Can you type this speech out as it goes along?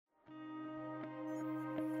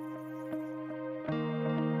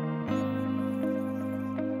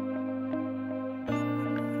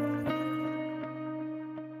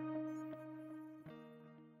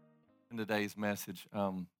today's message.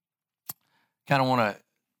 Kind of want to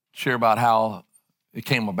share about how it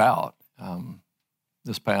came about.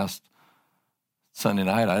 This past Sunday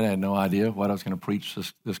night, I had no idea what I was going to preach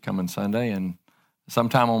this coming Sunday, and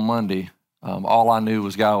sometime on Monday, all I knew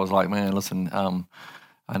was God was like, man, listen,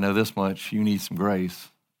 I know this much, you need some grace,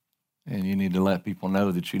 and you need to let people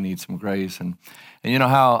know that you need some grace. And you know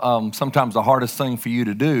how sometimes the hardest thing for you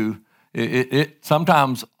to do, it's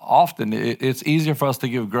easier for us to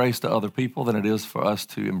give grace to other people than it is for us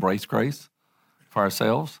to embrace grace for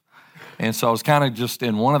ourselves. And so I was kind of just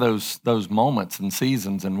in one of those moments and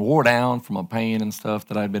seasons and wore down from a pain and stuff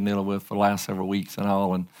that I'd been dealing with for the last several weeks and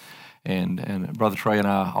all. And Brother Trey and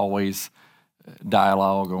I always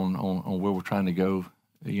dialogue on where we're trying to go,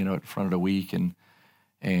 you know, at the front of the week. And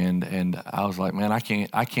I was like, man, I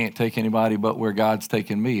can't take anybody but where God's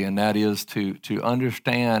taken me, and that is to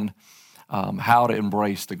understand how to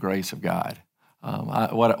embrace the grace of God.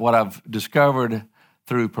 What I've discovered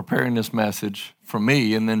through preparing this message for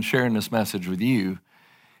me and then sharing this message with you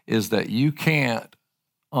is that you can't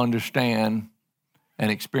understand and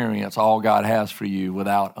experience all God has for you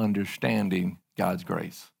without understanding God's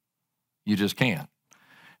grace. You just can't.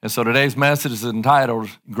 And so today's message is entitled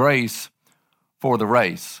Grace for the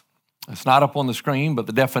Race. It's not up on the screen, but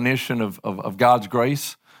the definition of God's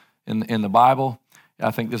grace in the Bible,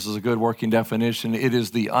 I think this is a good working definition. It is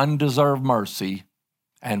the undeserved mercy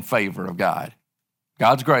and favor of God.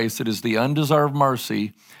 God's grace, it is the undeserved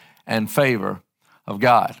mercy and favor of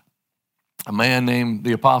God. A man named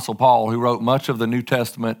the Apostle Paul, who wrote much of the New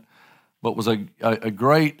Testament, but was a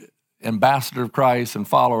great ambassador of Christ and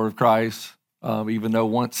follower of Christ, even though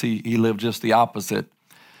once he lived just the opposite.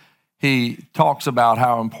 He talks about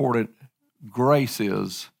how important grace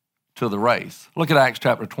is to the race. Look at Acts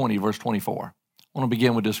chapter 20, verse 24. I want to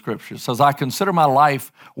begin with this scripture. It says, I consider my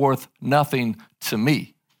life worth nothing to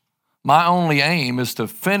me. My only aim is to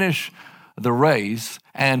finish the race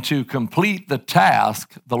and to complete the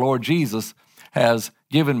task the Lord Jesus has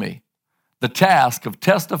given me, the task of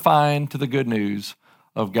testifying to the good news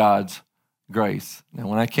of God's grace. Now,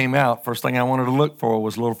 when I came out, first thing I wanted to look for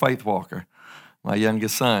was little Faith Walker, my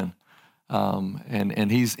youngest son.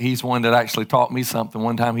 And he's one that actually taught me something.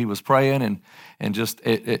 One time he was praying and just,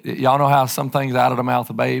 y'all know how some things out of the mouth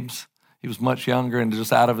of babes? He was much younger, and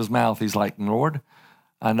just out of his mouth, he's like, Lord,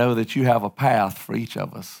 I know that you have a path for each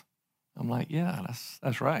of us. I'm like, yeah,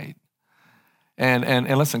 that's right. And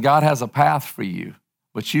listen, God has a path for you,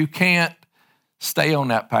 but you can't stay on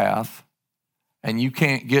that path and you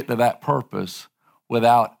can't get to that purpose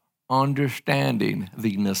without understanding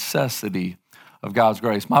the necessity of God's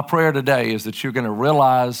grace. My prayer today is that you're going to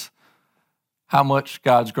realize how much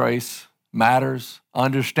God's grace matters,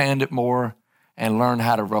 understand it more, and learn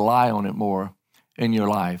how to rely on it more in your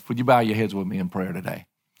life. Would you bow your heads with me in prayer today?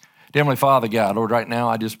 Dear Heavenly Father, God, Lord, right now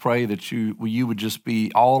I just pray that you would just be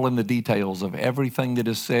all in the details of everything that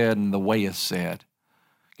is said and the way it's said.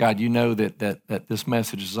 God, you know that this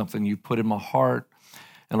message is something you put in my heart,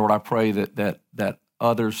 and Lord, I pray that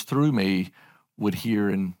others through me would hear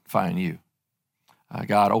and find you.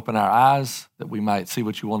 God, open our eyes that we might see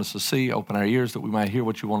what you want us to see, open our ears that we might hear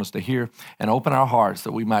what you want us to hear, and open our hearts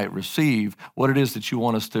that we might receive what it is that you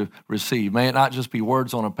want us to receive. May it not just be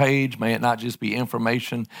words on a page, may it not just be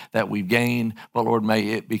information that we've gained, but Lord,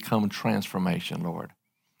 may it become transformation, Lord.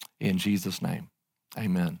 In Jesus' name,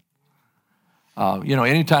 amen.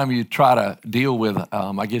 Anytime you try to deal with,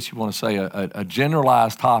 I guess you want to say, a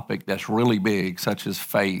generalized topic that's really big, such as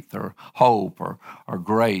faith or hope or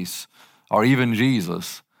grace, or even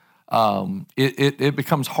Jesus, it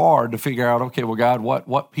becomes hard to figure out, okay, well, God,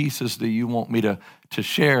 what pieces do you want me to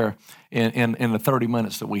share in the 30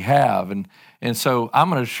 minutes that we have? And so I'm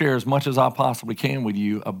going to share as much as I possibly can with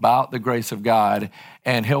you about the grace of God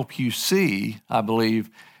and help you see, I believe,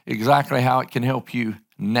 exactly how it can help you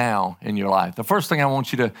now in your life. The first thing I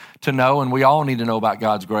want you to know, and we all need to know about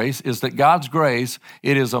God's grace, is that God's grace,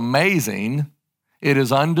 it is amazing, it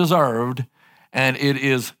is undeserved, and it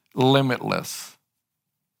is limitless.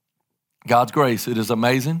 God's grace, it is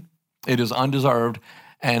amazing, it is undeserved,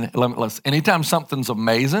 and limitless. Anytime something's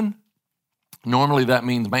amazing, normally that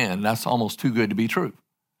means, man, that's almost too good to be true.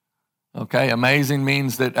 Okay, amazing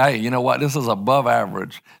means that, hey, you know what, this is above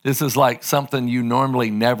average. This is like something you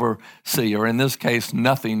normally never see, or in this case,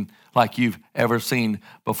 nothing like you've ever seen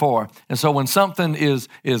before. And so when something is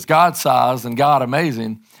God-sized and God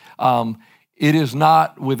amazing, it is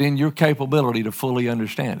not within your capability to fully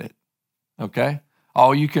understand it, okay?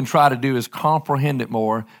 All you can try to do is comprehend it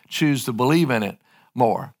more, choose to believe in it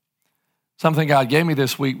more. Something God gave me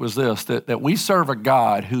this week was this, that we serve a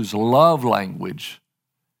God whose love language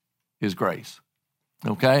is grace,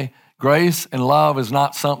 okay? Grace and love is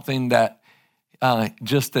not something that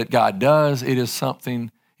just that God does. It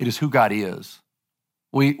is who God is.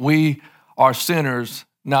 We are sinners,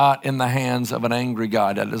 not in the hands of an angry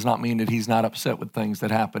God. That does not mean that he's not upset with things that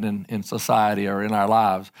happen in society or in our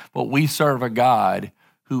lives. But we serve a God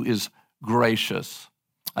who is gracious.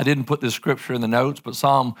 I didn't put this scripture in the notes, but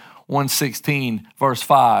Psalm 116, verse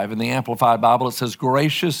 5 in the Amplified Bible, it says,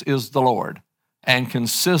 gracious is the Lord and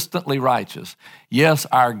consistently righteous. Yes,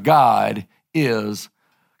 our God is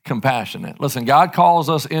compassionate. Listen, God calls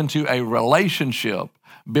us into a relationship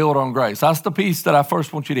built on grace. That's the piece that I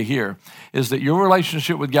first want you to hear, is that your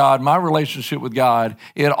relationship with God, my relationship with God,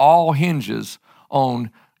 it all hinges on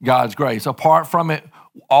God's grace. Apart from it,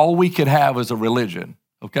 all we could have is a religion.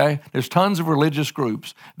 Okay? There's tons of religious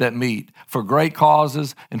groups that meet for great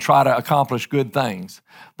causes and try to accomplish good things.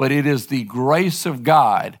 But it is the grace of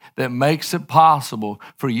God that makes it possible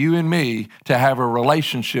for you and me to have a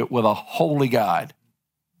relationship with a holy God.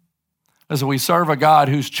 As we serve a God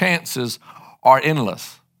whose chances are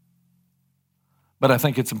endless. But I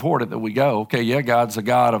think it's important that we go, okay, yeah, God's a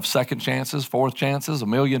God of second chances, fourth chances, a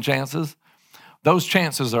million chances. Those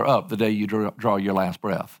chances are up the day you draw your last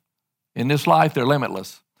breath. In this life, they're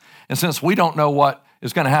limitless. And since we don't know what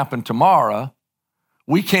is going to happen tomorrow,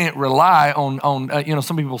 we can't rely on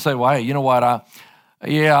some people say, well, hey, you know what?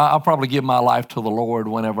 I'll probably give my life to the Lord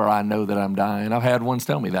whenever I know that I'm dying. I've had ones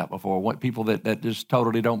tell me that before. What people that just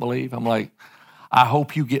totally don't believe. I'm like, I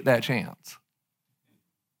hope you get that chance.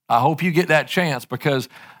 I hope you get that chance, because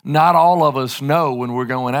not all of us know when we're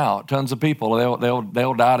going out. Tons of people,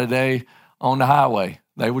 they'll die today on the highway.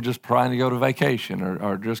 They were just trying to go to vacation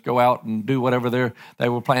or just go out and do whatever they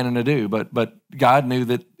were planning to do. But God knew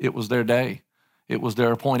that it was their day. It was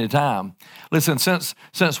their appointed time. Listen,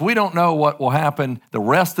 since we don't know what will happen the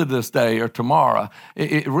rest of this day or tomorrow,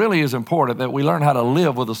 it really is important that we learn how to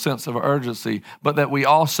live with a sense of urgency, but that we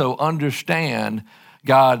also understand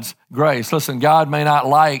God's grace. Listen, God may not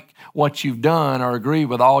like what you've done or agree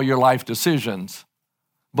with all your life decisions,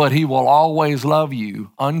 but he will always love you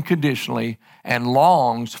unconditionally and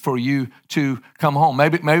longs for you to come home.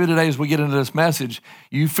 Maybe today as we get into this message,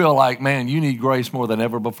 you feel like, man, you need grace more than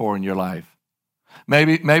ever before in your life.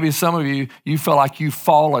 Maybe some of you feel like you've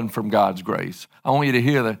fallen from God's grace. I want you to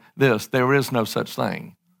hear this. There is no such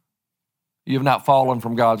thing. You have not fallen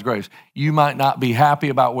from God's grace. You might not be happy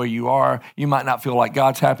about where you are. You might not feel like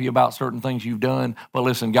God's happy about certain things you've done. But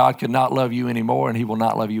listen, God cannot love you anymore, and he will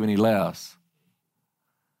not love you any less.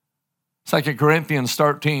 2 Corinthians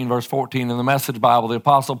 13, verse 14, in the Message Bible, the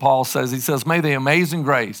Apostle Paul says, may the amazing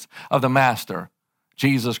grace of the Master,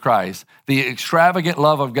 Jesus Christ, the extravagant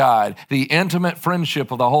love of God, the intimate friendship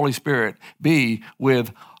of the Holy Spirit be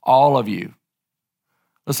with all of you.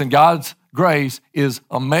 Listen, God's grace is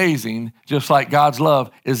amazing, just like God's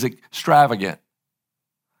love is extravagant.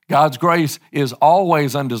 God's grace is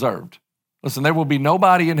always undeserved. Listen, there will be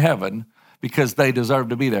nobody in heaven because they deserve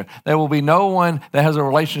to be there. There will be no one that has a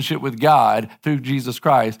relationship with God through Jesus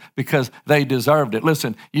Christ because they deserved it.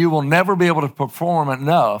 Listen, you will never be able to perform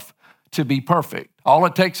enough to be perfect. All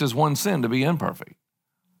it takes is one sin to be imperfect.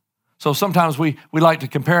 So sometimes we like to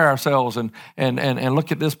compare ourselves and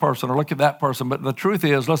look at this person or look at that person. But the truth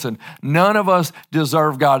is, listen, none of us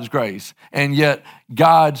deserve God's grace. And yet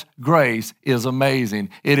God's grace is amazing.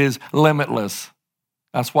 It is limitless.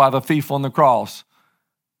 That's why the thief on the cross,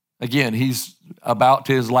 again, he's about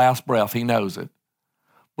to his last breath. He knows it.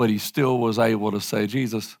 But he still was able to say,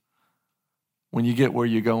 Jesus, when you get where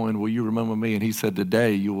you're going, will you remember me? And he said,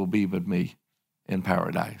 today you will be with me in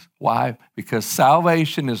paradise. Why? Because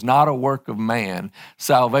salvation is not a work of man.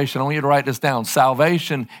 Salvation, I want you to write this down.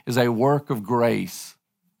 Salvation is a work of grace.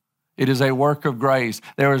 It is a work of grace.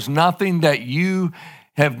 There is nothing that you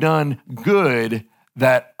have done good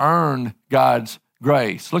that earned God's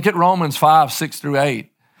grace. Look at Romans 5, 6 through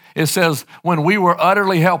 8. It says, when we were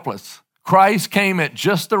utterly helpless, Christ came at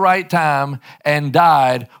just the right time and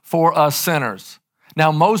died for us sinners.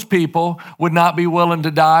 Now, most people would not be willing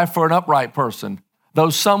to die for an upright person, though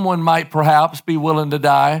someone might perhaps be willing to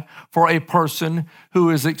die for a person who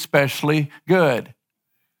is especially good.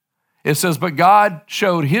 It says, but God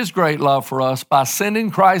showed his great love for us by sending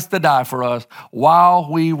Christ to die for us while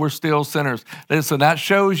we were still sinners. Listen, that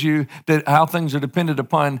shows you that how things are dependent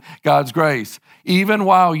upon God's grace. Even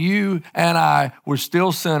while you and I were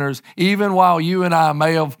still sinners, even while you and I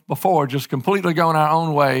may have before just completely gone our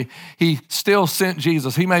own way, he still sent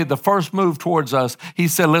Jesus. He made the first move towards us. He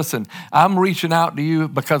said, listen, I'm reaching out to you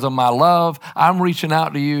because of my love. I'm reaching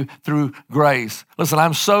out to you through grace. Listen,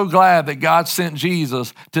 I'm so glad that God sent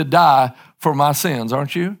Jesus to die for my sins,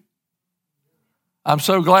 aren't you? I'm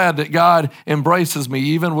so glad that God embraces me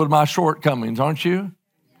even with my shortcomings, aren't you?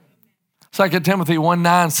 2 Timothy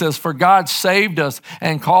 1:9 says, for God saved us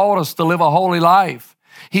and called us to live a holy life.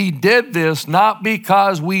 He did this not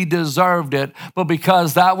because we deserved it, but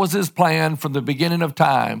because that was his plan from the beginning of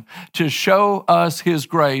time, to show us his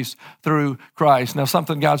grace through Christ. Now,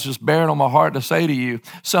 something God's just bearing on my heart to say to you.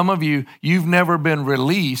 Some of you, you've never been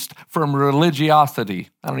released from religiosity.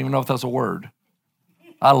 I don't even know if that's a word.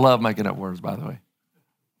 I love making up words, by the way.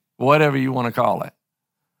 Whatever you want to call it.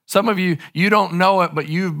 Some of you, you don't know it, but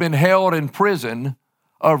you've been held in prison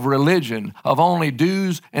of religion, of only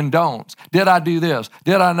do's and don'ts. Did I do this?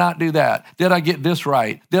 Did I not do that? Did I get this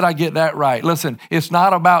right? Did I get that right? Listen, it's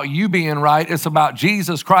not about you being right. It's about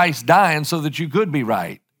Jesus Christ dying so that you could be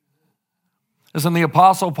right. Listen, the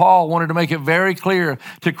Apostle Paul wanted to make it very clear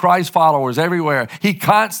to Christ followers everywhere. He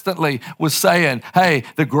constantly was saying, hey,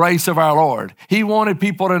 the grace of our Lord. He wanted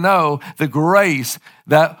people to know the grace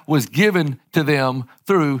that was given to them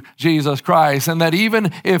through Jesus Christ. And that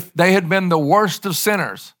even if they had been the worst of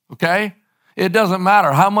sinners, okay, it doesn't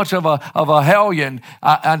matter how much of a hellion,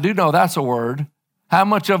 I do know that's a word, how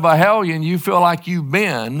much of a hellion you feel like you've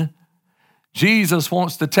been, Jesus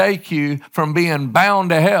wants to take you from being bound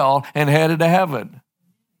to hell and headed to heaven.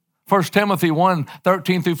 1 Timothy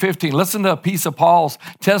 1:13-15. Listen to a piece of Paul's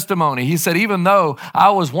testimony. He said, even though I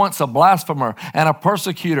was once a blasphemer and a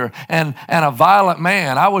persecutor and a violent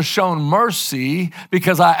man, I was shown mercy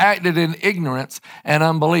because I acted in ignorance and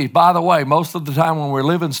unbelief. By the way, most of the time when we're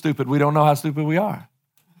living stupid, we don't know how stupid we are.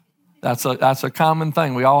 That's a common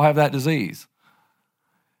thing. We all have that disease.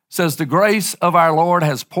 Says, the grace of our Lord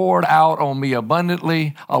has poured out on me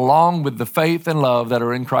abundantly, along with the faith and love that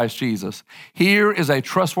are in Christ Jesus. Here is a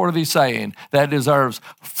trustworthy saying that deserves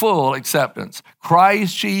full acceptance.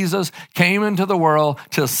 Christ Jesus came into the world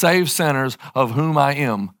to save sinners, of whom I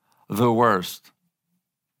am the worst.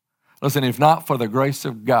 Listen, if not for the grace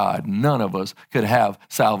of God, none of us could have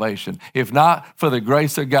salvation. If not for the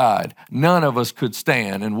grace of God, none of us could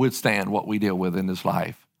stand and withstand what we deal with in this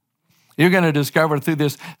life. You're going to discover through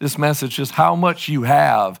this message just how much you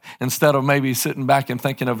have instead of maybe sitting back and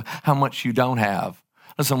thinking of how much you don't have.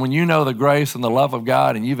 Listen, when you know the grace and the love of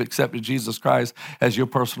God and you've accepted Jesus Christ as your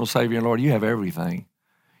personal Savior and Lord, you have everything.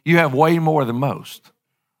 You have way more than most.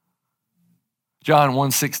 John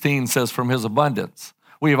 1:16 says, from his abundance,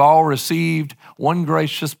 we have all received one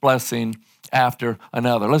gracious blessing after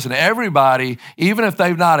another. Listen, everybody, even if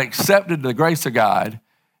they've not accepted the grace of God,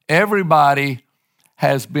 everybody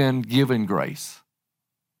has been given grace.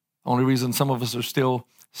 Only reason some of us are still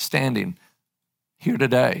standing here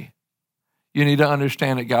today. You need to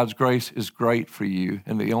understand that God's grace is great for you,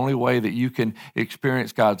 and the only way that you can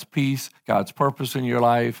experience God's peace, God's purpose in your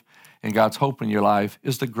life, and God's hope in your life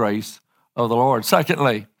is the grace of the Lord.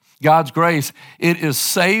 Secondly, God's grace, it is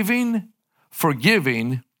saving,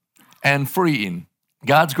 forgiving, and freeing.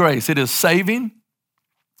 God's grace, it is saving,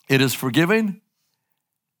 it is forgiving,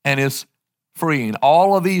 and it's freeing.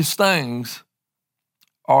 All of these things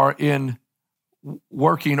are in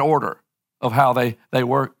working order of how they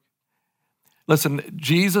work. Listen,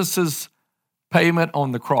 Jesus' payment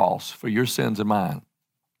on the cross for your sins and mine,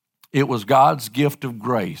 it was God's gift of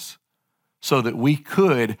grace so that we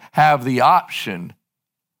could have the option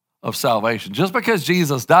of salvation. Just because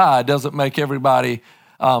Jesus died doesn't make everybody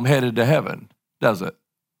headed to heaven, does it?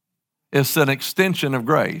 It's an extension of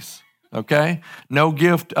grace, okay? No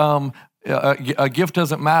gift, a gift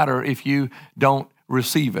doesn't matter if you don't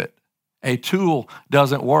receive it. A tool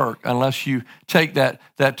doesn't work unless you take that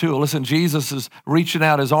tool. Listen, Jesus is reaching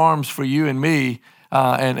out his arms for you and me.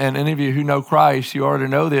 And any of you who know Christ, you already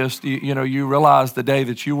know this. You realize the day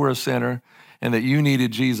that you were a sinner and that you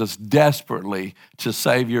needed Jesus desperately to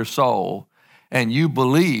save your soul. And you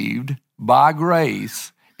believed by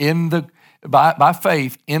grace by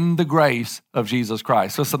faith in the grace of Jesus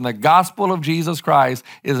Christ. Listen, the gospel of Jesus Christ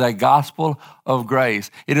is a gospel of grace.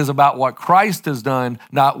 It is about what Christ has done,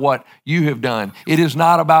 not what you have done. It is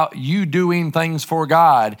not about you doing things for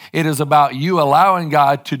God. It is about you allowing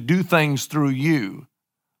God to do things through you.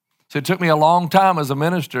 So it took me a long time as a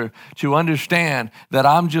minister to understand that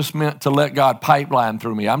I'm just meant to let God pipeline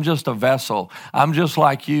through me. I'm just a vessel. I'm just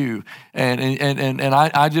like you. And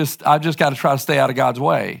I just got to try to stay out of God's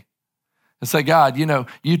way. And say, God,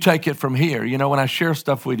 you take it from here. When I share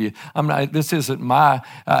stuff with you, this isn't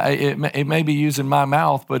it may be using my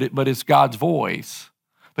mouth, but it's God's voice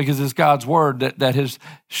because it's God's word that has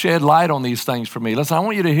shed light on these things for me. Listen, I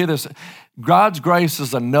want you to hear this. God's grace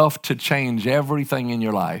is enough to change everything in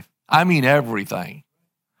your life. I mean, everything.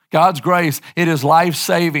 God's grace, it is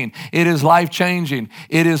life-saving. It is life-changing.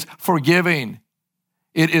 It is forgiving.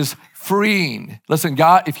 It is freeing. Listen,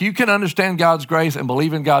 God, if you can understand God's grace and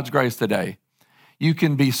believe in God's grace today, you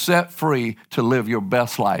can be set free to live your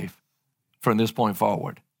best life from this point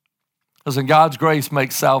forward. Listen, God's grace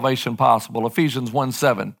makes salvation possible. Ephesians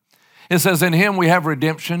 1:7. It says, in him we have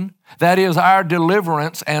redemption, that is our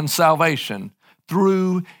deliverance and salvation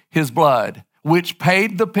through his blood, which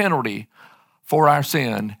paid the penalty for our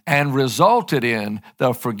sin and resulted in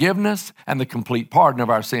the forgiveness and the complete pardon of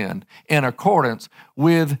our sin in accordance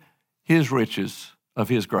with his riches of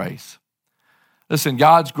his grace. Listen,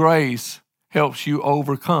 God's grace helps you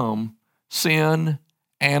overcome sin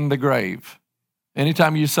and the grave.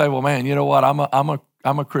 Anytime you say, well, man, you know what,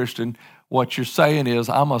 I'm a Christian, what you're saying is,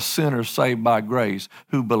 I'm a sinner saved by grace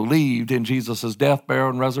who believed in Jesus' death, burial,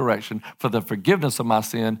 and resurrection for the forgiveness of my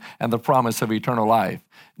sin and the promise of eternal life.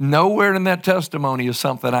 Nowhere in that testimony is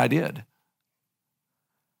something I did.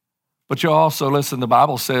 But you also, listen, the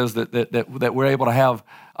Bible says that we're able to have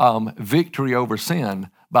victory over sin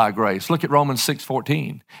by grace. Look at Romans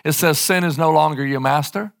 6:14. It says, sin is no longer your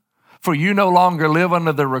master, for you no longer live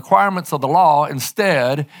under the requirements of the law.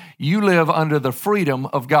 Instead, you live under the freedom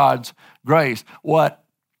of God's grace. What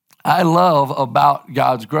I love about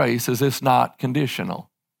God's grace is it's not conditional.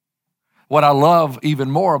 What I love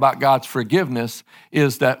even more about God's forgiveness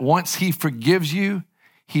is that once he forgives you,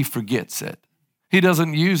 he forgets it. He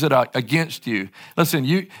doesn't use it against you.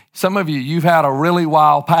 Listen, some of you, you've had a really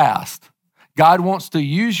wild past. God wants to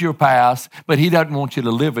use your past, but he doesn't want you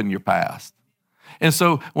to live in your past. And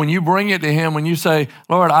so when you bring it to him, when you say,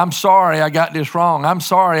 Lord, I'm sorry I got this wrong. I'm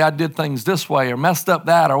sorry I did things this way or messed up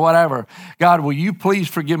that or whatever. God, will you please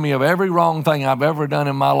forgive me of every wrong thing I've ever done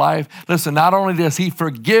in my life? Listen, not only does he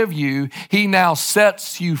forgive you, he now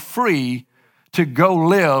sets you free to go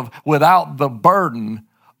live without the burden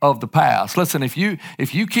of the past. Listen, if you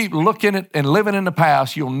keep looking at and living in the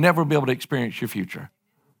past, you'll never be able to experience your future.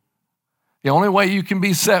 The only way you can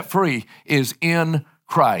be set free is in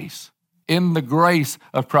Christ, in the grace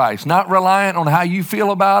of Christ, not reliant on how you feel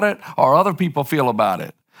about it or other people feel about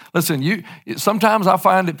it. Listen, sometimes I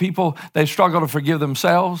find that people, they struggle to forgive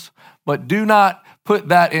themselves, but do not put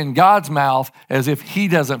that in God's mouth as if he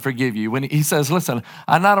doesn't forgive you. When he says, listen,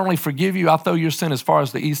 I not only forgive you, I throw your sin as far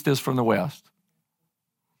as the east is from the west.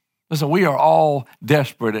 Listen, we are all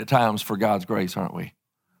desperate at times for God's grace, aren't we?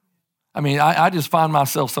 I mean, I just find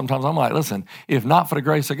myself sometimes, I'm like, listen, if not for the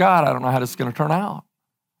grace of God, I don't know how this is going to turn out.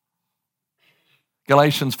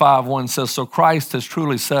 Galatians 5:1 says, so Christ has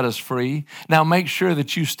truly set us free. Now make sure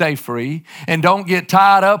that you stay free and don't get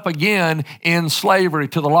tied up again in slavery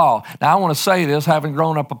to the law. Now I want to say this, having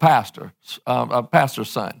grown up a pastor's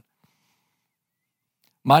son.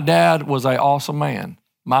 My dad was an awesome man.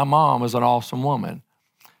 My mom was an awesome woman.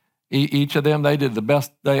 Each of them, they did the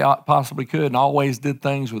best they possibly could and always did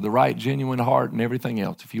things with the right, genuine heart and everything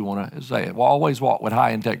else, if you want to say it. Well, always walk with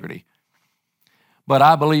high integrity. But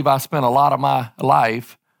I believe I spent a lot of my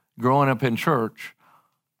life growing up in church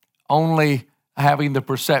only having the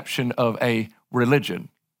perception of a religion.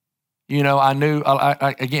 You know, I knew,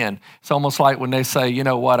 again, it's almost like when they say, you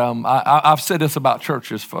know what, I've said this about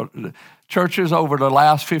churches. Churches over the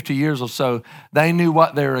last 50 years or so, they knew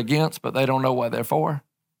what they're against, but they don't know what they're for.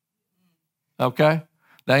 Okay?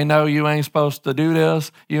 They know you ain't supposed to do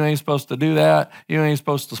this, you ain't supposed to do that, you ain't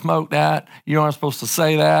supposed to smoke that, you aren't supposed to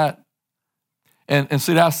say that. And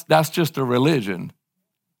see, that's just a religion.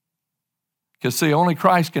 Because see, only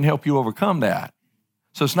Christ can help you overcome that.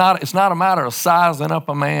 So it's not a matter of sizing up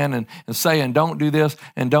a man and saying, don't do this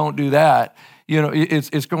and don't do that. You know,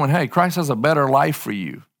 it's going, hey, Christ has a better life for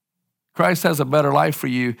you. Christ has a better life for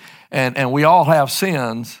you, and we all have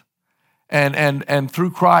sins. And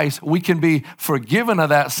through Christ, we can be forgiven of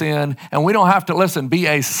that sin, and we don't have to, be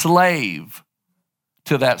a slave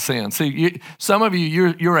to that sin. See, some of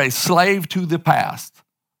you're a slave to the past,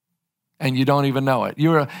 and you don't even know it.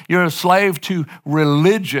 You're a slave to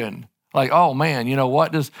religion. Like, oh man, you know,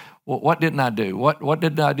 what didn't I do? What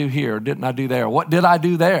didn't I do here? Didn't I do there? What did I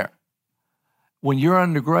do there? When you're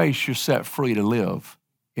under grace, you're set free to live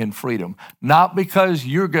in freedom. Not because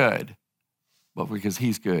you're good, but because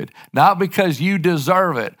he's good. Not because you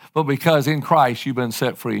deserve it, but because in Christ you've been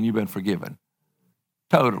set free and you've been forgiven.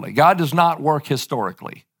 Totally. God does not work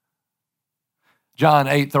historically. John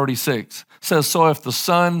 8:36 says, so if the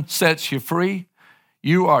Son sets you free,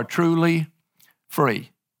 you are truly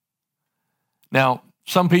free. Now,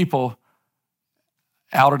 some people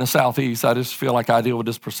out in the Southeast, I just feel like I deal with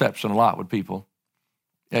this perception a lot with people.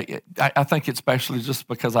 I think it's especially just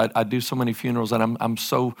because I do so many funerals and I'm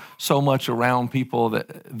so much around people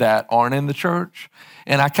that aren't in the church,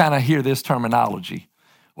 and I kind of hear this terminology.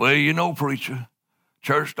 Well, you know, preacher,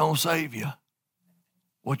 church don't save you.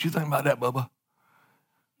 What you think about that, Bubba?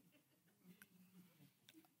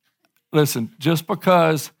 Listen, just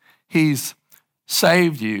because he's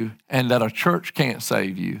saved you and that a church can't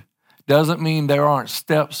save you doesn't mean there aren't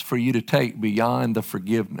steps for you to take beyond the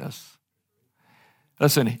forgiveness.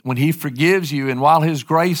 Listen, when he forgives you, and while his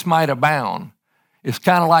grace might abound, it's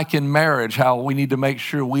kind of like in marriage, how we need to make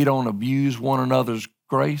sure we don't abuse one another's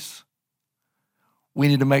grace. We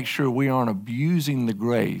need to make sure we aren't abusing the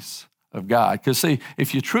grace of God. Because see,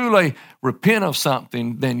 if you truly repent of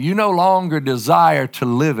something, then you no longer desire to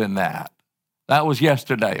live in that. That was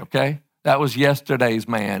yesterday, okay? That was yesterday's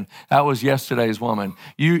man. That was yesterday's woman.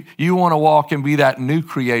 You want to walk and be that new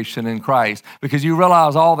creation in Christ because you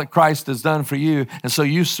realize all that Christ has done for you, and so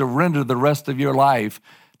you surrender the rest of your life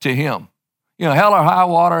to him. You know, hell or high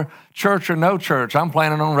water, church or no church, I'm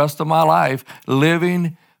planning on the rest of my life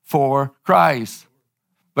living for Christ,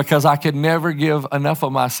 because I could never give enough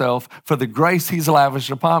of myself for the grace he's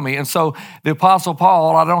lavished upon me. And so the Apostle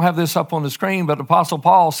Paul, I don't have this up on the screen, but the Apostle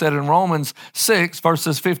Paul said in Romans 6,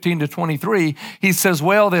 verses 15 to 23, he says,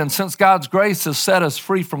 well then, since God's grace has set us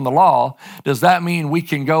free from the law, does that mean we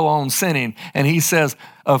can go on sinning? And he says,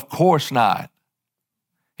 of course not.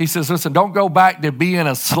 He says, listen, don't go back to being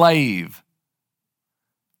a slave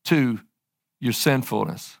to your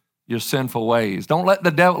sinfulness, your sinful ways. Don't let the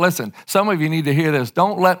devil, listen, some of you need to hear this.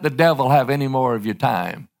 Don't let the devil have any more of your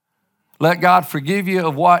time. Let God forgive you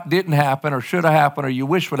of what didn't happen or should have happened or you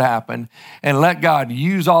wish would happen, and let God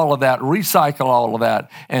use all of that, recycle all of that,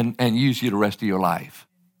 and use you the rest of your life.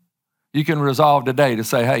 You can resolve today to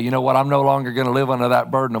say, hey, you know what? I'm no longer going to live under that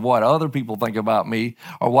burden of what other people think about me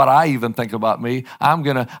or what I even think about me. I'm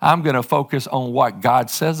gonna focus on what God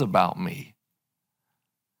says about me.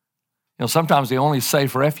 You know, sometimes the only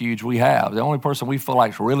safe refuge we have, the only person we feel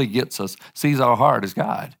like really gets us, sees our heart, is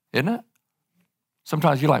God, isn't it?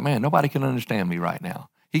 Sometimes you're like, man, nobody can understand me right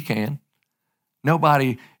now. He can.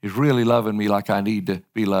 Nobody is really loving me like I need to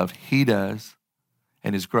be loved. He does,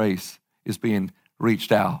 and his grace is being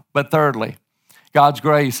reached out. But thirdly, God's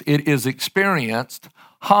grace, it is experienced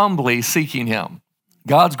humbly seeking him.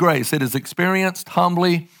 God's grace, it is experienced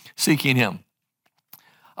humbly seeking him.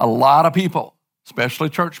 A lot of people, especially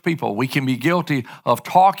church people, we can be guilty of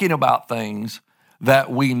talking about things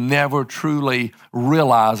that we never truly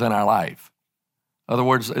realize in our life. In other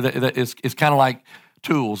words, it's kind of like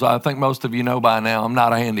tools. I think most of you know by now, I'm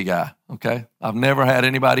not a handy guy, okay? I've never had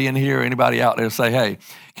anybody in here, anybody out there say, hey,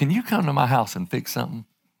 can you come to my house and fix something?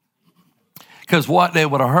 Because what they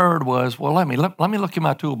would have heard was, well, let me look in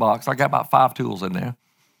my toolbox. I got about 5 tools in there.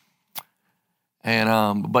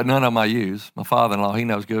 And but none of them I use. My father-in-law, he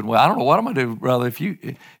knows good. Well, I don't know what I'm gonna do, brother, if you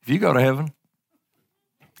go to heaven.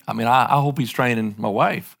 I mean, I hope he's training my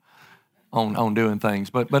wife on doing things.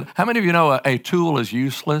 But how many of you know a tool is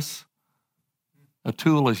useless? A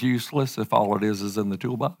tool is useless if all it is in the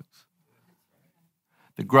toolbox.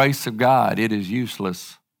 The grace of God, it is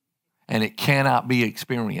useless, and it cannot be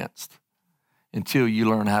experienced until you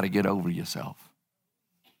learn how to get over yourself.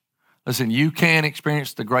 Listen, you can't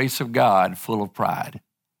experience the grace of God full of pride.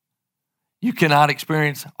 You cannot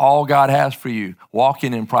experience all God has for you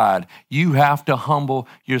walking in pride. You have to humble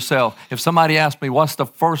yourself. If somebody asked me, what's the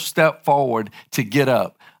first step forward to get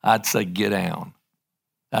up? I'd say get down.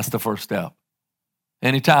 That's the first step.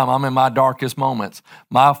 Anytime I'm in my darkest moments,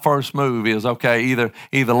 my first move is, okay,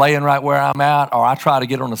 either laying right where I'm at, or I try to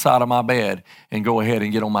get on the side of my bed and go ahead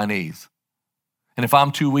and get on my knees. And if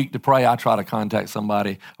I'm too weak to pray, I try to contact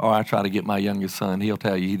somebody, or I try to get my youngest son. He'll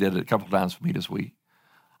tell you he did it a couple of times for me this week.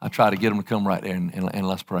 I try to get him to come right there and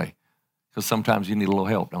let's pray. Because sometimes you need a little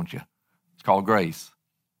help, don't you? It's called grace.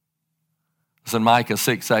 It's in Micah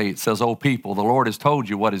 6:8. It says, "O people, the Lord has told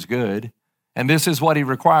you what is good, and this is what he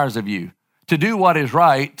requires of you, to do what is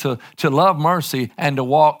right, to love mercy, and to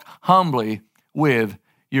walk humbly with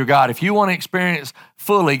your God." If you want to experience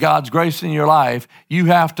fully God's grace in your life, you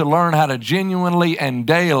have to learn how to genuinely and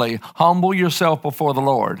daily humble yourself before the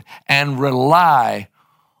Lord and rely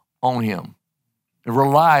on him.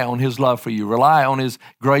 Rely on his love for you. Rely on his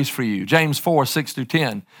grace for you. James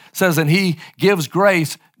 4:6-10 says, and he gives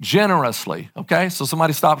grace generously. Okay, so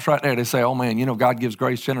somebody stops right there. They say, oh man, God gives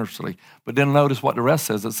grace generously. But then notice what the rest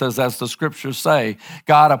says. It says, as the scriptures say,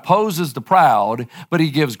 God opposes the proud, but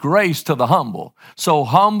he gives grace to the humble. So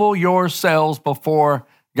humble yourselves before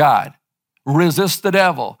God. Resist the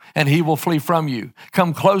devil, and he will flee from you.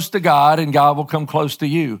 Come close to God, and God will come close to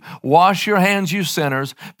you. Wash your hands, you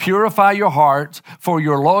sinners. Purify your hearts, for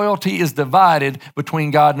your loyalty is divided between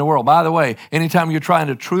God and the world. By the way, anytime you're trying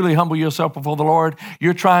to truly humble yourself before the Lord,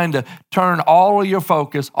 you're trying to turn all of your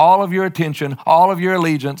focus, all of your attention, all of your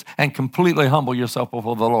allegiance, and completely humble yourself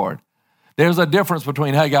before the Lord. There's a difference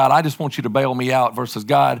between, hey, God, I just want you to bail me out versus,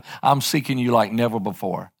 God, I'm seeking you like never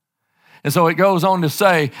before. And so it goes on to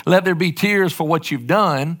say, let there be tears for what you've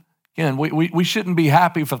done. Again, we shouldn't be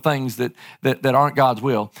happy for things that aren't God's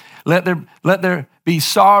will. Let there be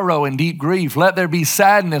sorrow and deep grief. Let there be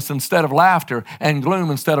sadness instead of laughter and gloom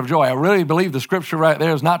instead of joy. I really believe the scripture right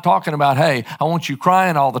there is not talking about, hey, I want you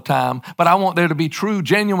crying all the time, but I want there to be true,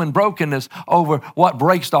 genuine brokenness over what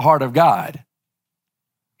breaks the heart of God.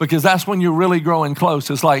 Because that's when you're really growing close.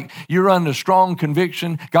 It's like you're under strong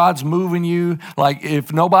conviction. God's moving you. Like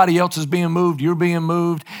if nobody else is being moved, you're being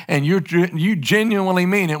moved. And you genuinely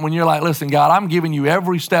mean it when you're like, listen, God, I'm giving you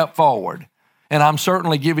every step forward. And I'm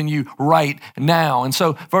certainly giving you right now. And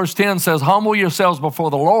so verse 10 says, humble yourselves before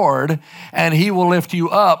the Lord, and he will lift you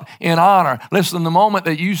up in honor. Listen, the moment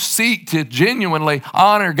that you seek to genuinely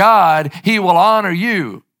honor God, he will honor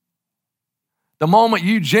you. The moment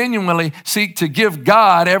you genuinely seek to give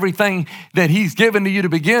God everything that he's given to you to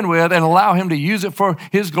begin with and allow him to use it for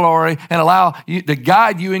his glory and allow you to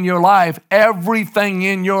guide you in your life, everything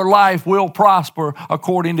in your life will prosper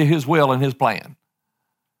according to his will and his plan.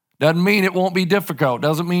 Doesn't mean it won't be difficult.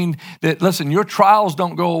 Doesn't mean that, listen, your trials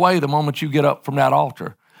don't go away the moment you get up from that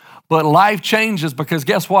altar. But life changes because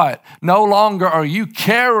guess what? No longer are you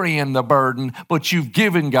carrying the burden, but you've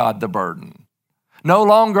given God the burden. No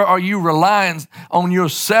longer are you reliant on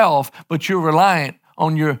yourself, but you're reliant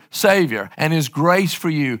on your Savior and his grace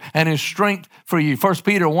for you and his strength for you. 1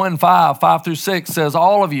 Peter 1:5 through 6 says,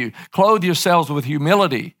 all of you, clothe yourselves with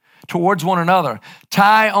humility towards one another.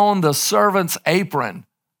 Tie on the servant's apron,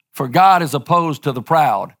 for God is opposed to the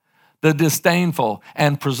proud, the disdainful,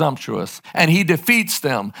 and presumptuous, and he defeats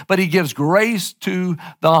them, but he gives grace to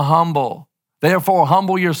the humble. Therefore,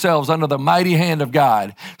 humble yourselves under the mighty hand of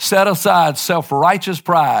God. Set aside self-righteous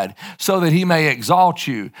pride so that he may exalt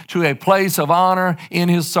you to a place of honor in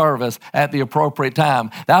his service at the appropriate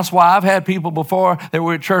time. That's why I've had people before that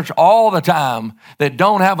were at church all the time that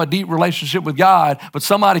don't have a deep relationship with God, but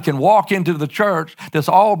somebody can walk into the church that's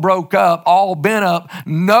all broke up, all bent up,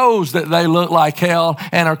 knows that they look like hell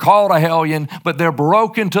and are called a hellion, but they're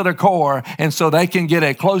broken to the core, and so they can get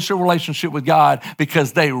a closer relationship with God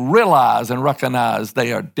because they realize and recognize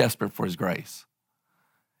they are desperate for his grace.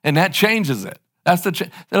 And that changes it.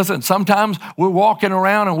 Listen, sometimes we're walking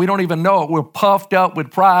around and we don't even know it. We're puffed up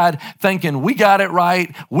with pride, thinking we got it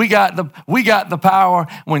right, we got the power,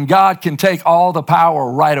 when God can take all the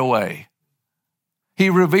power right away. He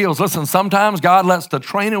reveals, listen, sometimes God lets the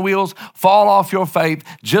training wheels fall off your faith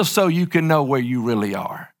just so you can know where you really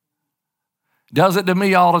are. Does it to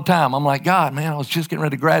me all the time. I'm like, God, man, I was just getting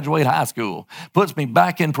ready to graduate high school. Puts me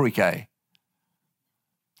back in pre-K.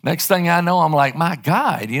 Next thing I know, I'm like, my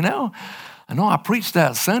God, I know I preached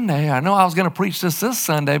that Sunday. I know I was going to preach this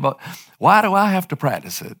Sunday, but why do I have to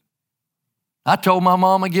practice it? I told my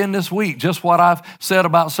mom again this week just what I've said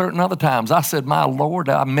about certain other times. I said, my Lord,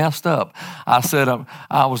 I messed up. I said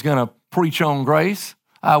I was going to preach on grace.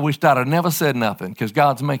 I wished I'd have never said nothing because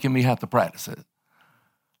God's making me have to practice it.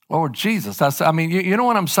 Lord Jesus, you know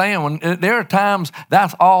what I'm saying? When there are times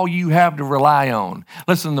that's all you have to rely on.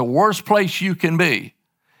 Listen, the worst place you can be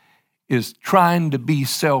is trying to be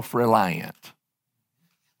self-reliant.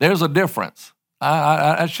 There's a difference.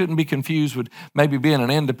 I shouldn't be confused with maybe being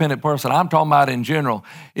an independent person. I'm talking about in general.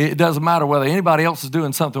 It doesn't matter whether anybody else is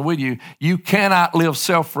doing something with you. You cannot live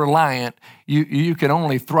self-reliant. You can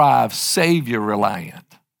only thrive Savior-reliant.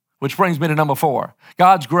 Which brings me to number 4.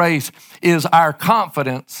 God's grace is our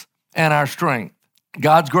confidence and our strength.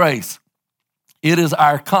 God's grace, it is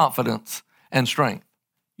our confidence and strength.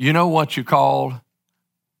 You know what you call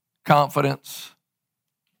confidence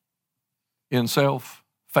in self?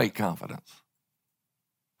 Fake confidence.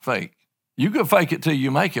 Fake. You could fake it till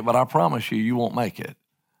you make it, but I promise you won't make it.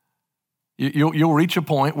 You'll reach a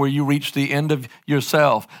point where you reach the end of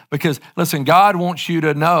yourself. Because, listen, God wants you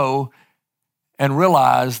to know and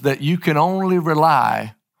realize that you can only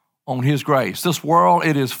rely on his grace. This world,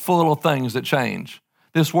 it is full of things that change.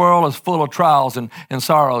 This world is full of trials and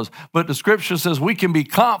sorrows. But the scripture says we can be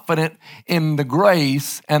confident in the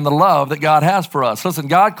grace and the love that God has for us. Listen,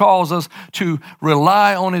 God calls us to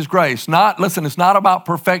rely on his grace. It's not about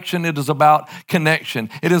perfection. It is about connection.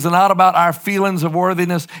 It is not about our feelings of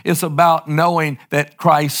worthiness. It's about knowing that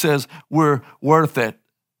Christ says we're worth it.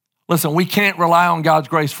 Listen, we can't rely on God's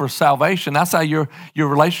grace for salvation. That's how your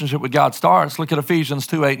relationship with God starts. Look at Ephesians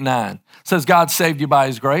 2:8-9. It says God saved you by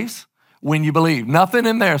his grace when you believe. Nothing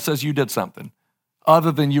in there says you did something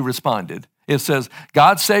other than you responded. It says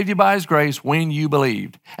God saved you by his grace when you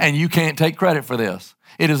believed. And you can't take credit for this.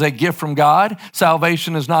 It is a gift from God.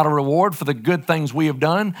 Salvation is not a reward for the good things we have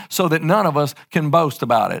done, so that none of us can boast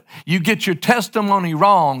about it. You get your testimony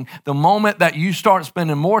wrong the moment that you start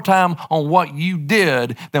spending more time on what you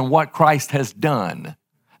did than what Christ has done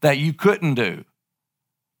that you couldn't do.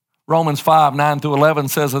 Romans 5:9-11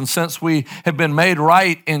 says, and since we have been made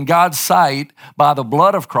right in God's sight by the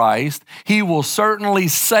blood of Christ, he will certainly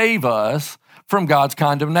save us from God's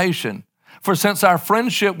condemnation. For since our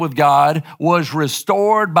friendship with God was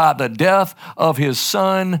restored by the death of his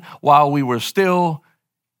Son while we were still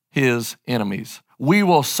his enemies, we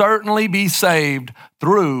will certainly be saved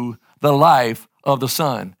through the life of the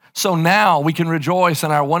Son. So now we can rejoice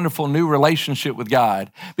in our wonderful new relationship with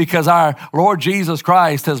God because our Lord Jesus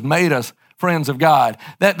Christ has made us friends of God.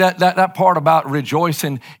 That part about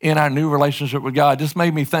rejoicing in our new relationship with God just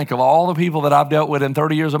made me think of all the people that I've dealt with in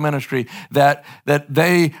 30 years of ministry that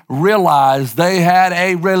they realized they had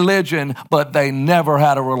a religion, but they never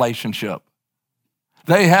had a relationship.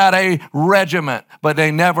 They had a regiment, but they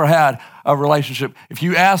never had a relationship. If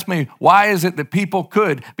you ask me, why is it that people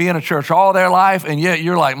could be in a church all their life and yet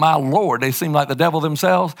you're like, my Lord, they seem like the devil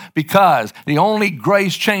themselves? Because the only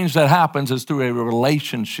grace change that happens is through a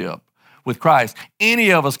relationship with Christ.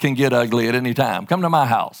 Any of us can get ugly at any time. Come to my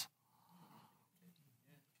house.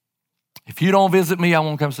 If you don't visit me, I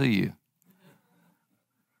won't come see you.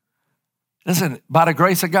 Listen, by the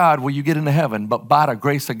grace of God will you get into heaven, but by the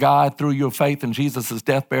grace of God through your faith in Jesus'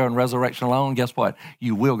 death, burial, and resurrection alone, guess what?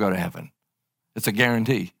 You will go to heaven. It's a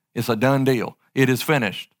guarantee. It's a done deal. It is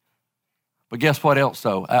finished. But guess what else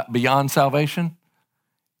though? Beyond salvation,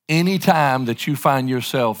 any time that you find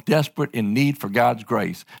yourself desperate in need for God's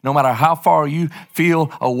grace, no matter how far you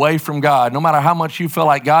feel away from God, no matter how much you feel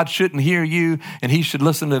like God shouldn't hear you and he should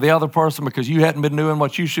listen to the other person because you hadn't been doing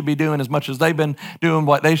what you should be doing as much as they've been doing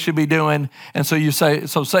what they should be doing. And so you say,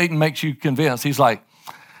 so Satan makes you convinced. He's like,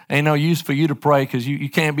 ain't no use for you to pray because you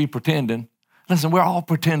can't be pretending. Listen, we're all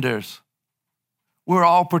pretenders. We're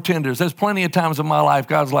all pretenders. There's plenty of times in my life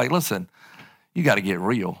God's like, listen, you got to get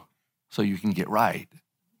real so you can get right.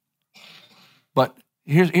 But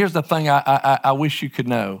here's the thing I wish you could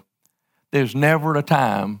know. There's never a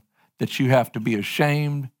time that you have to be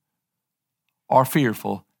ashamed or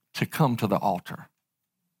fearful to come to the altar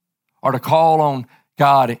or to call on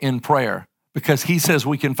God in prayer because he says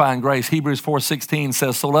we can find grace. Hebrews 4:16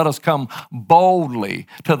 says, so let us come boldly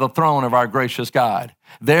to the throne of our gracious God.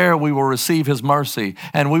 There we will receive his mercy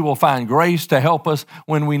and we will find grace to help us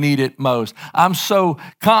when we need it most. I'm so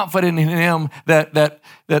confident in him that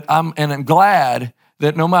I'm glad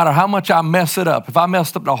that no matter how much I mess it up, if I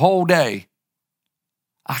messed up the whole day,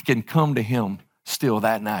 I can come to him still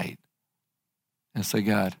that night and say,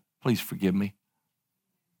 God, please forgive me.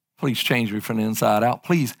 Please change me from the inside out.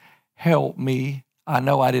 Please help me. I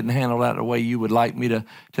know I didn't handle that the way you would like me to.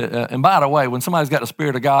 And by the way, when somebody's got the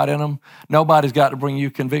Spirit of God in them, nobody's got to bring you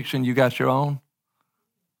conviction. You got your own.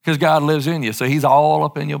 Because God lives in you. So he's all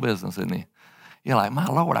up in your business, isn't he? You're like, my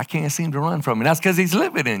Lord, I can't seem to run from him. That's because he's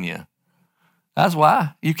living in you. That's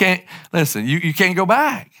why. You can't, listen, you can't go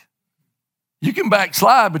back. You can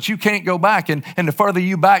backslide, but you can't go back. And the further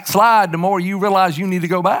you backslide, the more you realize you need to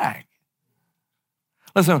go back.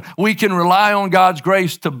 Listen, we can rely on God's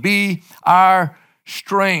grace to be our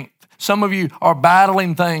strength. Some of you are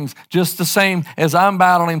battling things just the same as I'm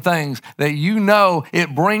battling things that you know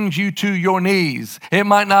it brings you to your knees. It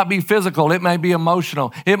might not be physical. It may be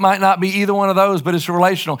emotional. It might not be either one of those, but it's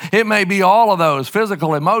relational. It may be all of those,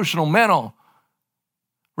 physical, emotional, mental,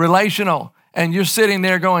 relational. And you're sitting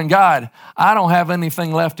there going, God, I don't have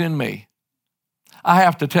anything left in me. I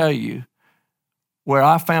have to tell you, where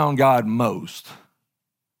I found God most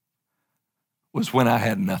was when I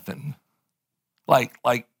had nothing. Like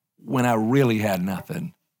when I really had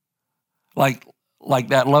nothing. Like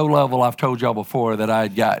that low level I've told y'all before that I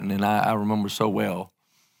had gotten, and I remember so well,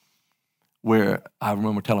 where I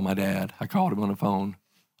remember telling my dad, I called him on the phone.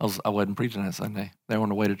 I wasn't preaching that Sunday. They were on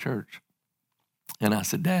the way to church. And I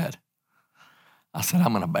said, Dad, I said,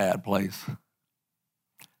 I'm in a bad place.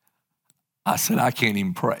 I said, I can't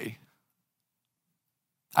even pray.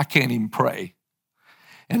 I can't even pray.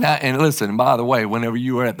 And listen, by the way, whenever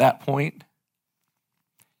you are at that point,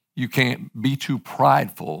 you can't be too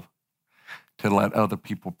prideful to let other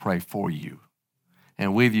people pray for you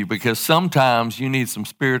and with you, because sometimes you need some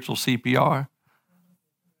spiritual CPR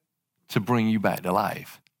to bring you back to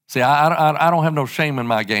life. See, I don't have no shame in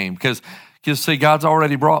my game because see, God's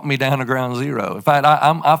already brought me down to ground zero. In fact,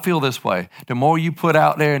 I feel this way. The more you put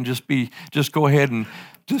out there and just go ahead and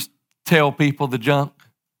just tell people the junk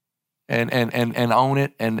and own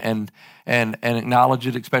it and acknowledge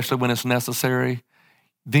it, especially when it's necessary,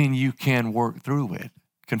 then you can work through it.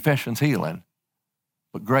 Confession's healing,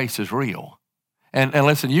 but grace is real. And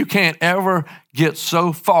listen, you can't ever get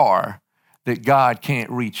so far that God can't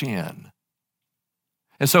reach in.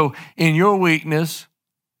 And so in your weakness,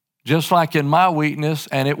 just like in my weakness,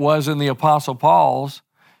 and it was in the Apostle Paul's,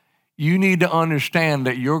 you need to understand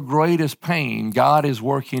that your greatest pain, God is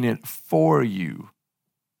working it for you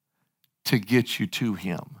to get you to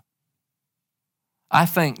him. I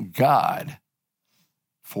thank God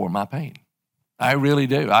for my pain. I really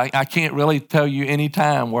do. I can't really tell you any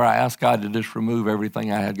time where I asked God to just remove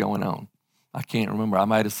everything I had going on. I can't remember. I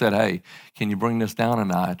might have said, hey, can you bring this down a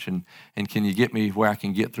notch? And can you get me where I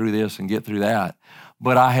can get through this and get through that?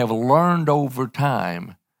 But I have learned over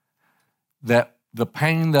time that the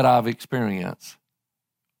pain that I've experienced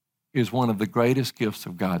is one of the greatest gifts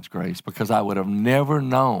of God's grace, because I would have never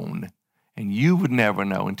known, and you would never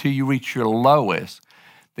know until you reach your lowest,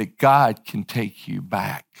 that God can take you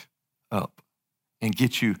back up and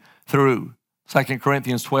get you through. 2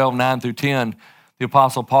 Corinthians 12, 9 through 10, the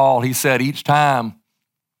Apostle Paul, he said each time,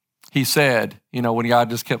 he said, when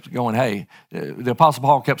God just kept going, hey, the Apostle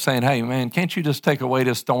Paul kept saying, hey, man, can't you just take away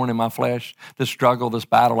this thorn in my flesh, this struggle, this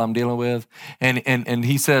battle I'm dealing with? And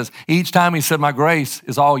he says, each time he said, my grace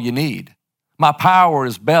is all you need. My power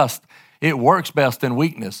is best. It works best in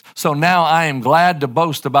weakness. So now I am glad to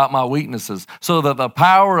boast about my weaknesses so that the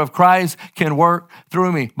power of Christ can work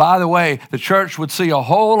through me. By the way, the church would see a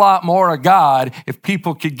whole lot more of God if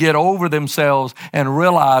people could get over themselves and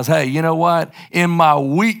realize, hey, you know what? In my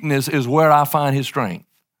weakness is where I find his strength.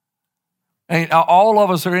 And all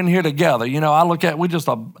of us are in here together. I look at, we're just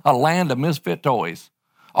a land of misfit toys.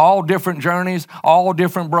 All different journeys, all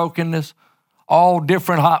different brokenness, all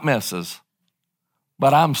different hot messes.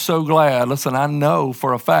 But I'm so glad. Listen, I know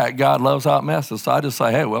for a fact God loves hot messes. So I just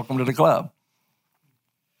say, hey, welcome to the club.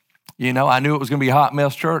 I knew it was going to be a hot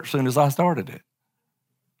mess church as soon as I started it.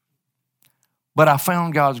 But I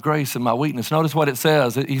found God's grace in my weakness. Notice what it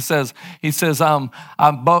says. He says,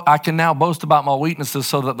 I can now boast about my weaknesses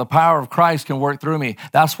so that the power of Christ can work through me.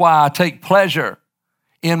 That's why I take pleasure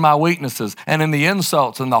in my weaknesses and in the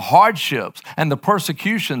insults and the hardships and the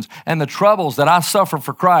persecutions and the troubles that I suffer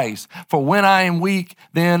for Christ. For when I am weak,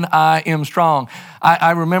 then I am strong.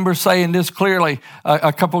 I remember saying this clearly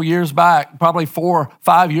a couple years back, probably 4 or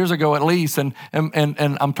 5 years ago at least, and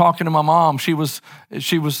I'm talking to my mom. She was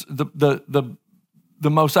the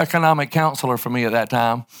most economic counselor for me at that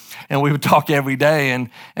time. And we would talk every day,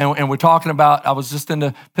 and we're talking about, I was just in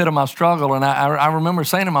the pit of my struggle, and I remember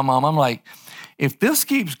saying to my mom, I'm like, if this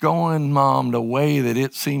keeps going, Mom, the way that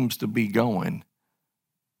it seems to be going,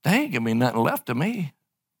 there ain't gonna be nothing left of me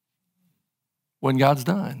when God's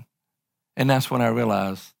done. And that's when I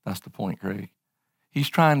realized that's the point, Craig. He's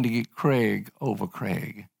trying to get Craig over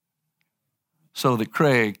Craig so that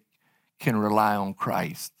Craig can rely on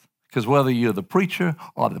Christ. Because whether you're the preacher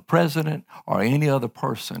or the president or any other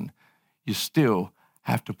person, you still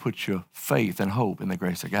have to put your faith and hope in the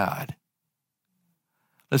grace of God.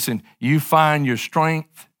 Listen, you find your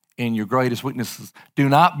strength in your greatest weaknesses. Do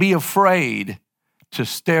not be afraid to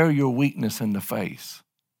stare your weakness in the face.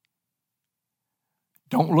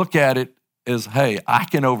 Don't look at it as, hey, I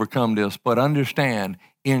can overcome this, but understand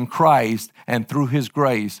in Christ and through his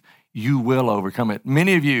grace, you will overcome it.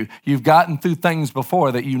 Many of you, you've gotten through things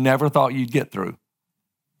before that you never thought you'd get through.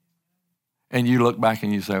 And you look back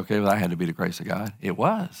and you say, okay, well, that had to be the grace of God. It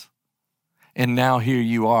was. And now here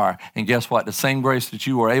you are. And guess what? The same grace that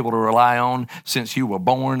you were able to rely on since you were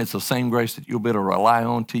born, it's the same grace that you'll be able to rely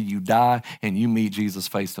on till you die and you meet Jesus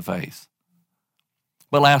face to face.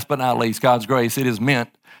 But last but not least, God's grace, it is meant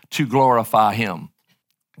to glorify him.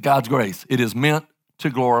 God's grace, it is meant to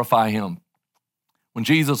glorify him. When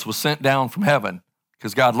Jesus was sent down from heaven,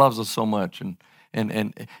 because God loves us so much,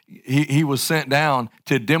 and he was sent down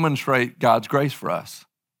to demonstrate God's grace for us,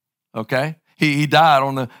 okay? He died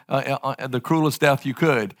on the cruelest death you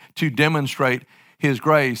could to demonstrate his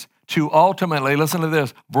grace, to ultimately, listen to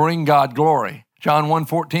this, bring God glory. John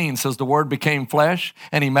 1:14 says the word became flesh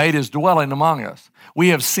and he made his dwelling among us. We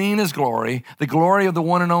have seen his glory, the glory of the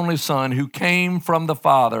one and only Son who came from the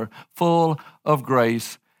Father, full of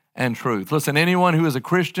grace and truth. Listen, anyone who is a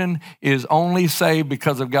Christian is only saved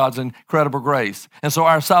because of God's incredible grace. And so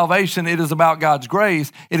our salvation, it is about God's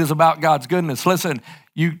grace. It is about God's goodness. Listen,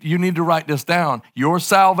 you need to write this down. Your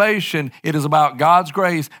salvation, it is about God's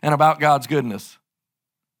grace and about God's goodness.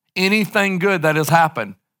 Anything good that has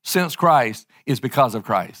happened since Christ is because of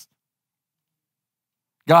Christ.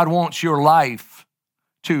 God wants your life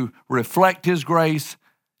to reflect his grace,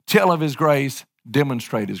 tell of his grace,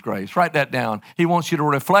 demonstrate his grace. Write that down. He wants you to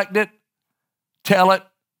reflect it, tell it,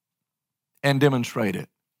 and demonstrate it.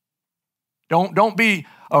 Don't be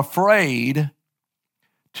afraid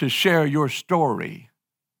to share your story,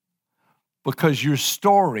 because your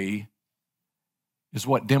story is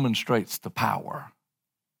what demonstrates the power.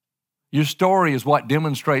 Your story is what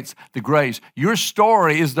demonstrates the grace. Your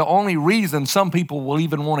story is the only reason some people will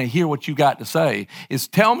even want to hear what you got to say, is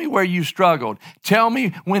tell me where you struggled. Tell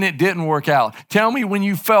me when it didn't work out. Tell me when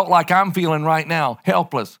you felt like I'm feeling right now,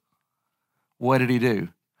 helpless. What did he do?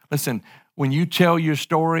 Listen, when you tell your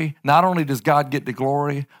story, not only does God get the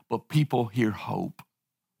glory, but people hear hope.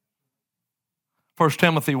 1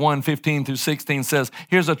 Timothy 1:15-16 says,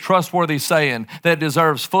 here's a trustworthy saying that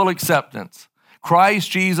deserves full acceptance. Christ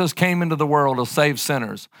Jesus came into the world to save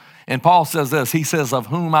sinners. And Paul says this, he says, of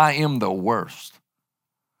whom I am the worst.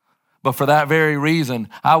 But for that very reason,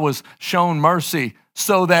 I was shown mercy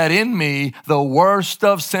so that in me, the worst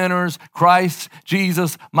of sinners, Christ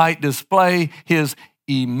Jesus might display his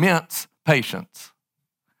immense patience.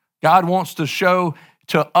 God wants to show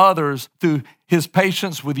to others through his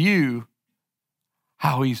patience with you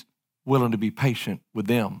how he's willing to be patient with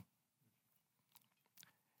them.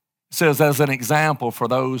 It says, as an example for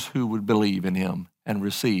those who would believe in him and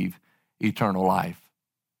receive eternal life.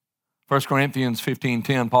 1 Corinthians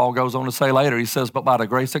 15:10, Paul goes on to say later, he says, but by the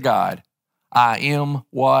grace of God, I am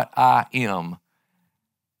what I am,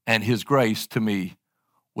 and his grace to me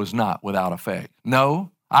was not without effect.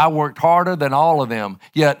 No, I worked harder than all of them,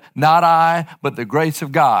 yet not I, but the grace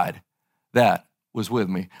of God that was with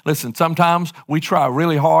me. Listen, sometimes we try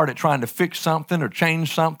really hard at trying to fix something or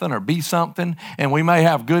change something or be something, and we may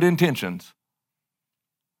have good intentions.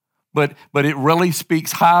 But it really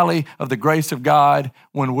speaks highly of the grace of God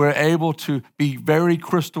when we're able to be very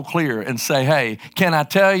crystal clear and say, hey, can I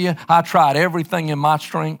tell you, I tried everything in my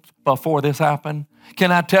strength before this happened? Can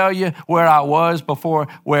I tell you where I was before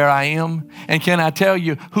where I am? And can I tell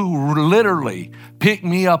you who literally picked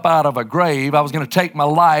me up out of a grave? I was going to take my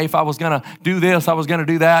life. I was going to do this. I was going to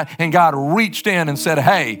do that. And God reached in and said,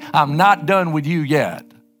 hey, I'm not done with you yet.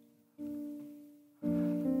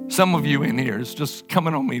 Some of you in here, it's just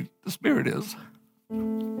coming on me, the Spirit is.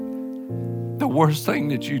 The worst thing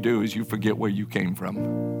that you do is you forget where you came from.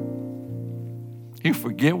 You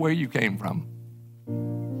forget where you came from.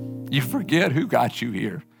 You forget who got you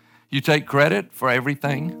here. You take credit for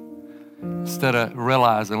everything instead of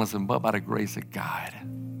realizing, listen, but by the grace of God.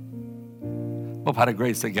 But by the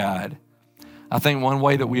grace of God. I think one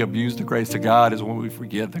way that we abuse the grace of God is when we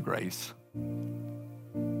forget the grace.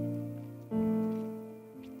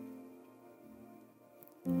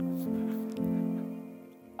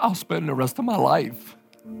 I'll spend the rest of my life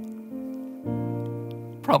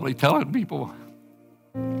probably telling people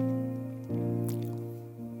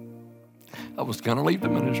I was going to leave the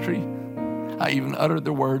ministry. I even uttered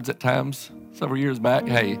the words at times several years back,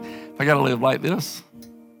 hey, if I got to live like this,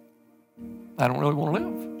 I don't really want to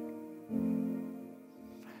live.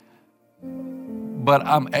 But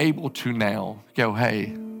I'm able to now go,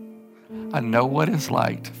 hey, I know what it's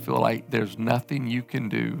like to feel like there's nothing you can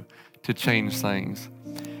do to change things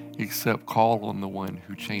except call on the one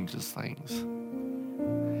who changes things.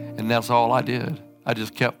 And that's all I did. I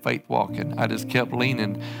just kept faith walking. I just kept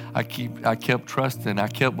leaning. I kept trusting. I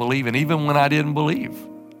kept believing, even when I didn't believe.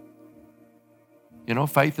 You know,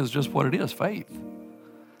 faith is just what it is, faith.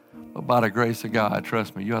 But by the grace of God,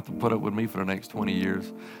 trust me, you have to put up with me for the next 20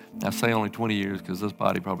 years. I say only 20 years because this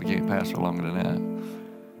body probably can't pastor longer than that.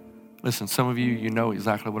 Listen, some of you, you know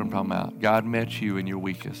exactly what I'm talking about. God met you in your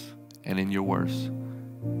weakest and in your worst.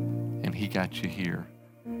 And he got you here,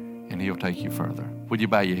 and he'll take you further. Would you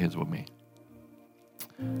bow your heads with me?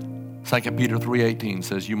 2 Peter 3:18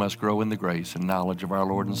 says, you must grow in the grace and knowledge of our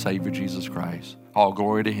Lord and Savior Jesus Christ. All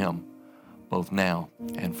glory to him, both now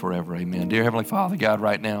and forever. Amen. Dear Heavenly Father, God,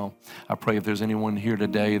 right now, I pray if there's anyone here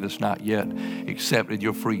today that's not yet accepted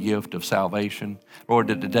your free gift of salvation, Lord,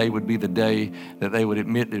 that today would be the day that they would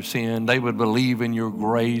admit their sin. They would believe in your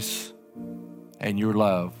grace and your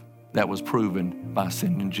love that was proven by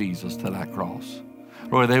sending Jesus to that cross.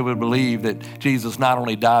 Lord, they would believe that Jesus not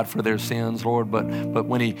only died for their sins, Lord, but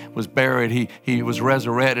when he was buried, he was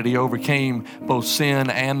resurrected. He overcame both sin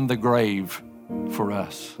and the grave for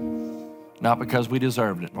us. Not because we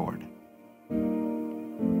deserved it, Lord,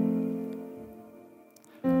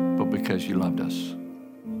 but because you loved us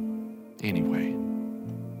anyway.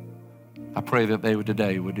 I pray that they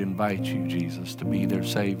today would invite you, Jesus, to be their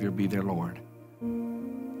Savior, be their Lord.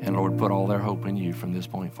 And Lord, put all their hope in you from this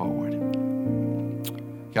point forward.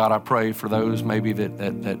 God, I pray for those maybe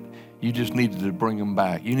that you just needed to bring them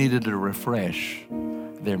back. You needed to refresh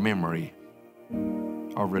their memory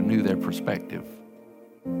or renew their perspective.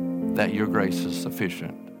 That your grace is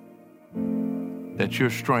sufficient. That your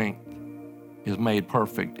strength is made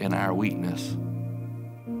perfect in our weakness.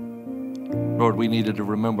 Lord, we needed to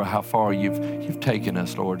remember how far you've taken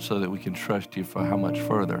us, Lord, so that we can trust you for how much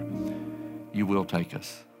further you will take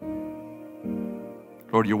us.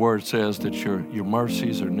 Lord, your word says that your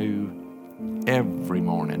mercies are new every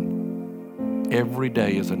morning. Every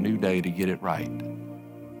day is a new day to get it right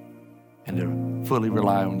and to fully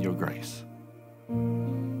rely on your grace.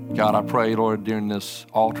 God, I pray, Lord, during this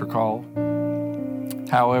altar call,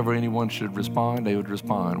 however anyone should respond, they would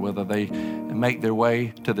respond, whether they make their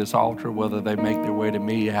way to this altar, whether they make their way to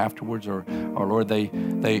me afterwards, or Lord,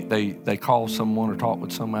 they call someone or talk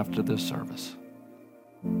with someone after this service.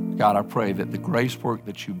 God, I pray that the grace work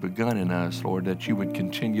that you've begun in us, Lord, that you would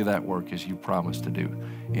continue that work as you promised to do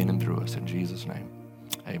in and through us. In Jesus' name,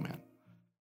 amen.